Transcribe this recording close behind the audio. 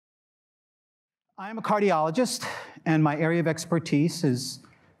I am a cardiologist, and my area of expertise is,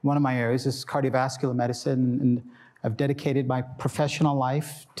 one of my areas is cardiovascular medicine, and I've dedicated my professional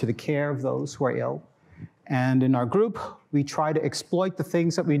life to the care of those who are ill. And in our group, we try to exploit the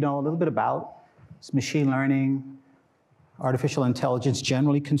things that we know a little bit about. It's machine learning, artificial intelligence,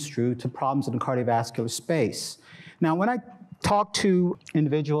 generally construed to problems in the cardiovascular space. Now, when I talk to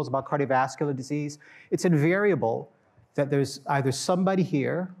individuals about cardiovascular disease, it's invariable that there's either somebody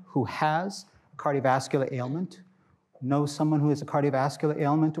here who has a cardiovascular ailment, knows someone who has a cardiovascular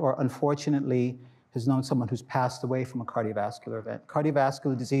ailment, or unfortunately has known someone who's passed away from a cardiovascular event.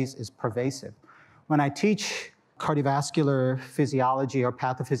 Cardiovascular disease is pervasive. When I teach cardiovascular physiology or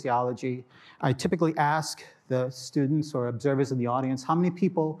pathophysiology, I typically ask the students or observers in the audience, how many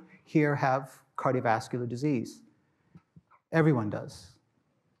people here have cardiovascular disease? Everyone does.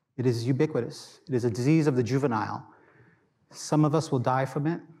 It is ubiquitous. It is a disease of the juvenile. Some of us will die from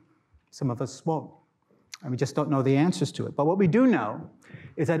it, some of us won't. And we just don't know the answers to it. But what we do know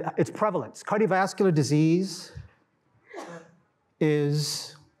is that its prevalence. Cardiovascular disease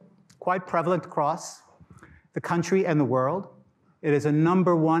is quite prevalent across the country and the world. It is a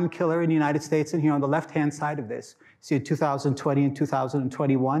 #1 killer in the United States, and here on the left-hand side of this, see in 2020 and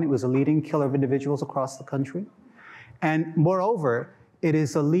 2021, it was a leading killer of individuals across the country. And moreover, it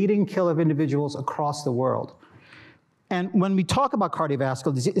is a leading killer of individuals across the world. And when we talk about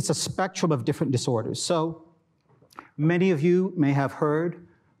cardiovascular disease, it's a spectrum of different disorders. So many of you may have heard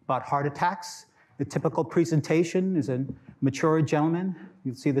about heart attacks. The typical presentation is a mature gentleman.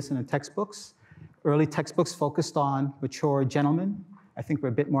 You'll see this in the textbooks. Early textbooks focused on mature gentlemen. I think we're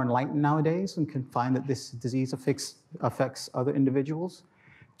a bit more enlightened nowadays and can find that this disease affects other individuals.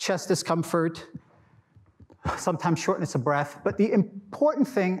 Chest discomfort, sometimes shortness of breath. But the important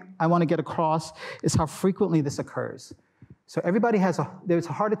thing I want to get across is how frequently this occurs. So there's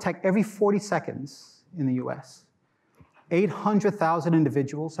a heart attack every 40 seconds in the US. 800,000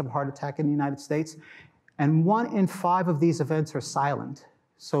 individuals have a heart attack in the United States, and 1 in 5 of these events are silent.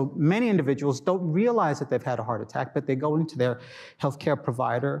 So many individuals don't realize that they've had a heart attack, but they go into their healthcare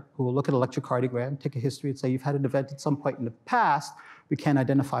provider who will look at an electrocardiogram, take a history, and say, you've had an event at some point in the past. We can't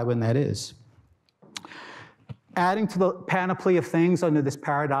identify when that is. Adding to the panoply of things under this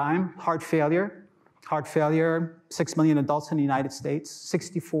paradigm, heart failure. Heart failure, 6 million adults in the United States,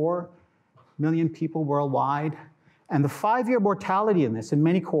 64 million people worldwide. And the 5-year mortality in this, in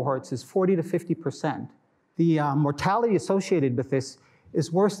many cohorts, is 40 to 50%. The mortality associated with this is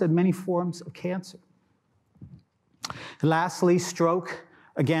worse than many forms of cancer. Lastly, stroke.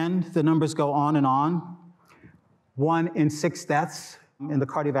 Again, the numbers go on and on. 1 in 6 deaths in the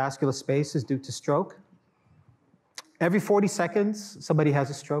cardiovascular space is due to stroke. Every 40 seconds, somebody has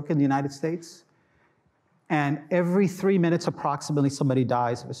a stroke in the United States. And every 3 minutes, approximately, somebody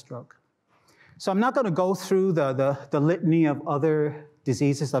dies of a stroke. So I'm not going to go through the litany of other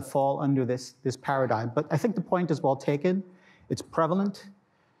diseases that fall under this paradigm, but I think the point is well taken. It's prevalent.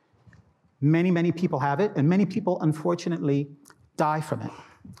 Many, many people have it, and many people, unfortunately, die from it.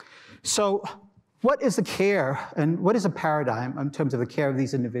 So what is the care, and what is a paradigm in terms of the care of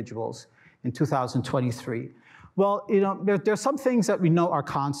these individuals in 2023? Well, there are some things that we know are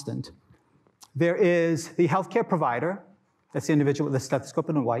constant. There is the healthcare provider, that's the individual with the stethoscope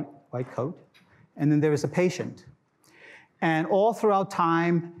and a white coat, and then there is a patient. And all throughout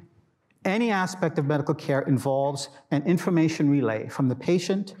time, any aspect of medical care involves an information relay from the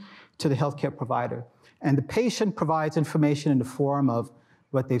patient to the healthcare provider. And the patient provides information in the form of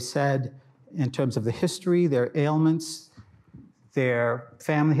what they've said in terms of the history, their ailments, their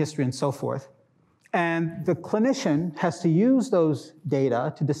family history, and so forth. And the clinician has to use those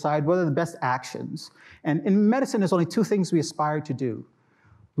data to decide what are the best actions. And in medicine, there's only 2 things we aspire to do.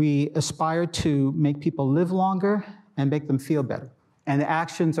 We aspire to make people live longer and make them feel better. And the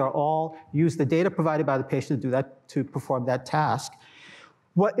actions are all use the data provided by the patient to do that, to perform that task.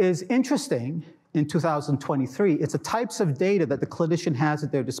 What is interesting in 2023 is the types of data that the clinician has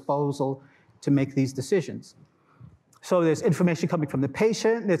at their disposal to make these decisions. So there's information coming from the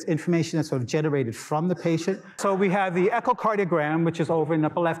patient, there's information that's sort of generated from the patient. So we have the echocardiogram, which is over in the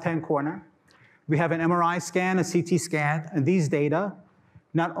upper left-hand corner. We have an MRI scan, a CT scan, and these data,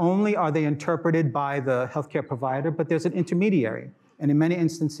 not only are they interpreted by the healthcare provider, but there's an intermediary. And in many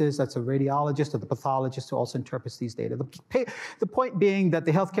instances, that's a radiologist or the pathologist who also interprets these data. The point being that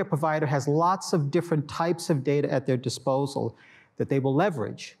the healthcare provider has lots of different types of data at their disposal that they will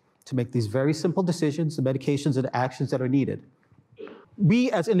leverage to make these very simple decisions, the medications and actions that are needed.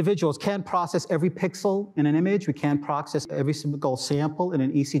 We as individuals can't process every pixel in an image. We can't process every single sample in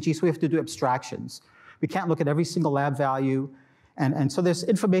an ECG, so we have to do abstractions. We can't look at every single lab value And so there's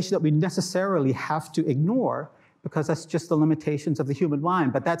information that we necessarily have to ignore because that's just the limitations of the human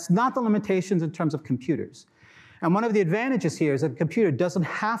mind. But that's not the limitations in terms of computers. And one of the advantages here is that a computer doesn't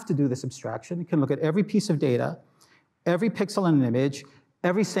have to do this abstraction. It can look at every piece of data, every pixel in an image,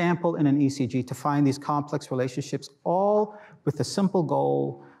 every sample in an ECG to find these complex relationships, all with the simple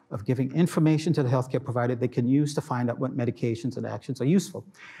goal of giving information to the healthcare provider they can use to find out what medications and actions are useful.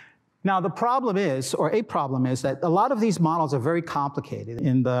 Now, the problem is, or a problem is, that a lot of these models are very complicated.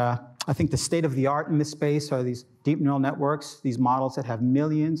 I think the state of the art in this space are these deep neural networks, these models that have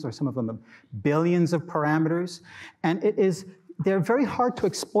millions, or some of them have billions of parameters. And they're very hard to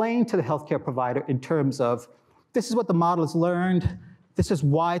explain to the healthcare provider in terms of, this is what the model has learned, this is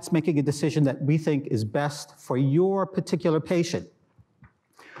why it's making a decision that we think is best for your particular patient.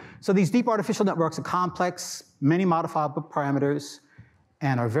 So these deep artificial networks are complex, many modifiable parameters,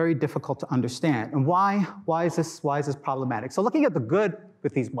 and are very difficult to understand. And why is this problematic? So looking at the good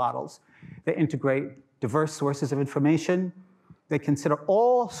with these models, they integrate diverse sources of information. They consider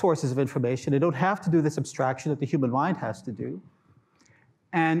all sources of information. They don't have to do this abstraction that the human mind has to do.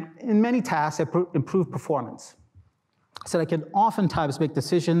 And in many tasks, they improve performance. So they can oftentimes make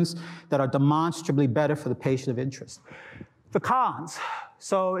decisions that are demonstrably better for the patient of interest. The cons.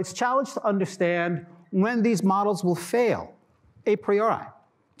 So it's challenged to understand when these models will fail a priori.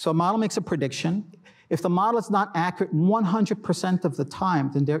 So a model makes a prediction. If the model is not accurate 100% of the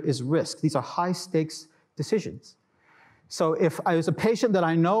time, then there is risk. These are high-stakes decisions. So if I was a patient that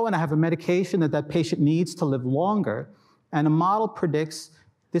I know and I have a medication that that patient needs to live longer, and a model predicts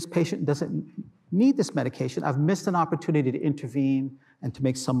this patient doesn't need this medication, I've missed an opportunity to intervene and to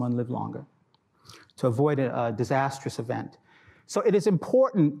make someone live longer, to avoid a disastrous event. So it is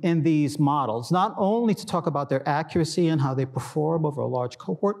important in these models not only to talk about their accuracy and how they perform over a large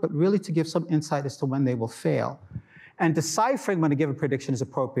cohort, but really to give some insight as to when they will fail. And deciphering when a given prediction is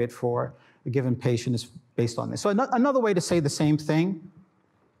appropriate for a given patient is based on this. So another way to say the same thing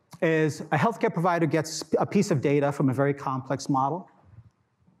is a healthcare provider gets a piece of data from a very complex model.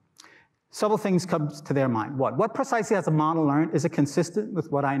 Several things come to their mind. What precisely has the model learned? Is it consistent with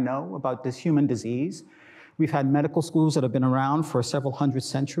what I know about this human disease? We've had medical schools that have been around for several hundred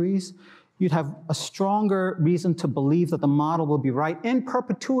centuries. You'd have a stronger reason to believe that the model will be right in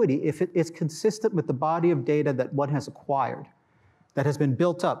perpetuity if it is consistent with the body of data that one has acquired, that has been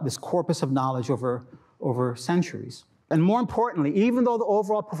built up, this corpus of knowledge over centuries. And more importantly, even though the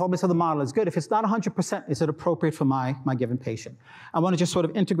overall performance of the model is good, if it's not 100%, is it appropriate for my given patient? I want to just sort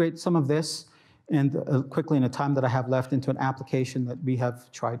of integrate some of this and quickly in the time that I have left into an application that we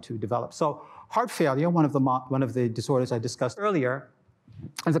have tried to develop. So heart failure, one of the disorders I discussed earlier,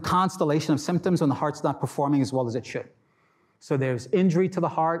 is a constellation of symptoms when the heart's not performing as well as it should. So there's injury to the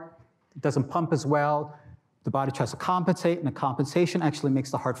heart, it doesn't pump as well, the body tries to compensate, and the compensation actually makes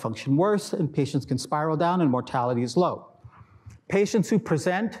the heart function worse, and patients can spiral down, and mortality is low. Patients who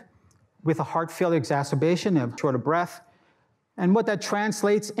present with a heart failure exacerbation, they have short of breath, and what that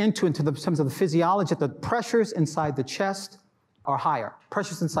translates into terms of the physiology, the pressures inside the chest are higher.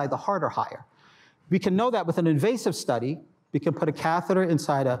 Pressures inside the heart are higher. We can know that with an invasive study. We can put a catheter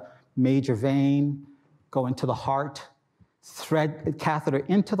inside a major vein, go into the heart, thread a catheter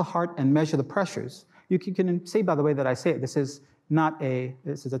into the heart, and measure the pressures. You can see by the way that I say it, this is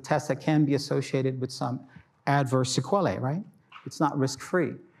a test that can be associated with some adverse sequelae, right? It's not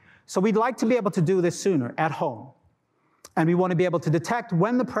risk-free. So we'd like to be able to do this sooner at home. And we want to be able to detect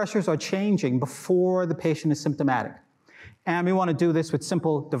when the pressures are changing before the patient is symptomatic. And we want to do this with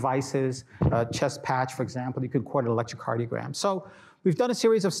simple devices, a chest patch, for example. You could record an electrocardiogram. So we've done a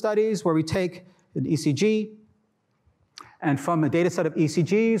series of studies where we take an ECG, and from a data set of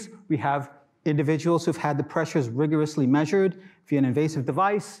ECGs, we have individuals who've had the pressures rigorously measured via an invasive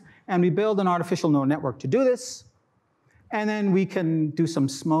device, and we build an artificial neural network to do this. And then we can do some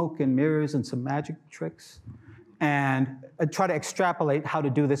smoke and mirrors and some magic tricks and try to extrapolate how to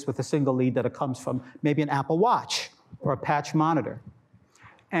do this with a single lead that comes from maybe an Apple Watch or a patch monitor.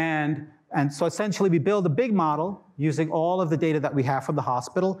 And so essentially we build a big model using all of the data that we have from the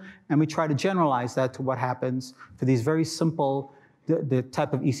hospital, and we try to generalize that to what happens for these very simple, the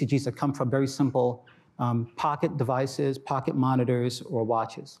type of ECGs that come from very simple pocket devices, pocket monitors, or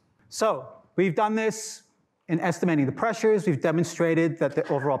watches. So we've done this in estimating the pressures. We've demonstrated that the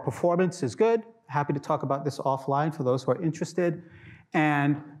overall performance is good. Happy to talk about this offline for those who are interested.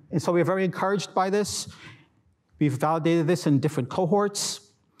 And so we're very encouraged by this. We've validated this in different cohorts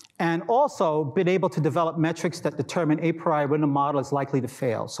and also been able to develop metrics that determine a priori when a model is likely to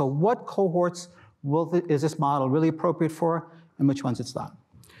fail. So what cohorts is this model really appropriate for and which ones it's not?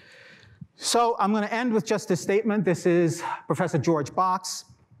 So I'm going to end with just this statement. This is Professor George Box.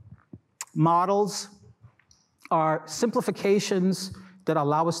 Models are simplifications that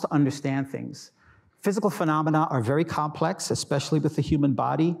allow us to understand things. Physical phenomena are very complex, especially with the human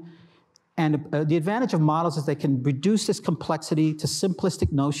body. And the advantage of models is they can reduce this complexity to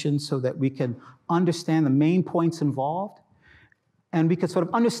simplistic notions so that we can understand the main points involved. And we can sort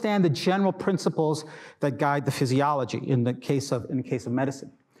of understand the general principles that guide the physiology in the case of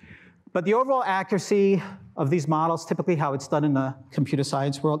medicine. But the overall accuracy of these models, typically how it's done in the computer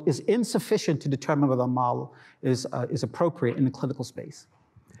science world, is insufficient to determine whether a model is appropriate in the clinical space.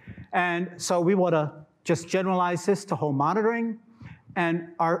 And so we want to just generalize this to home monitoring. And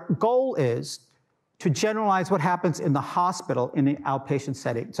our goal is to generalize what happens in the hospital in the outpatient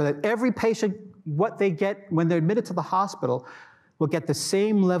setting, so that every patient, what they get when they're admitted to the hospital, will get the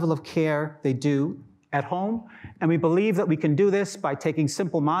same level of care they do at home. And we believe that we can do this by taking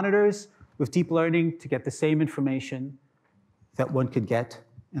simple monitors with deep learning to get the same information that one could get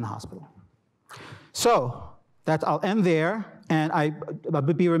in the hospital. So I'll end there. And I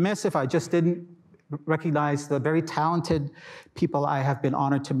would be remiss if I just didn't recognize the very talented people I have been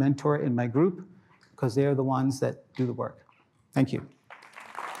honored to mentor in my group, because they're the ones that do the work. Thank you.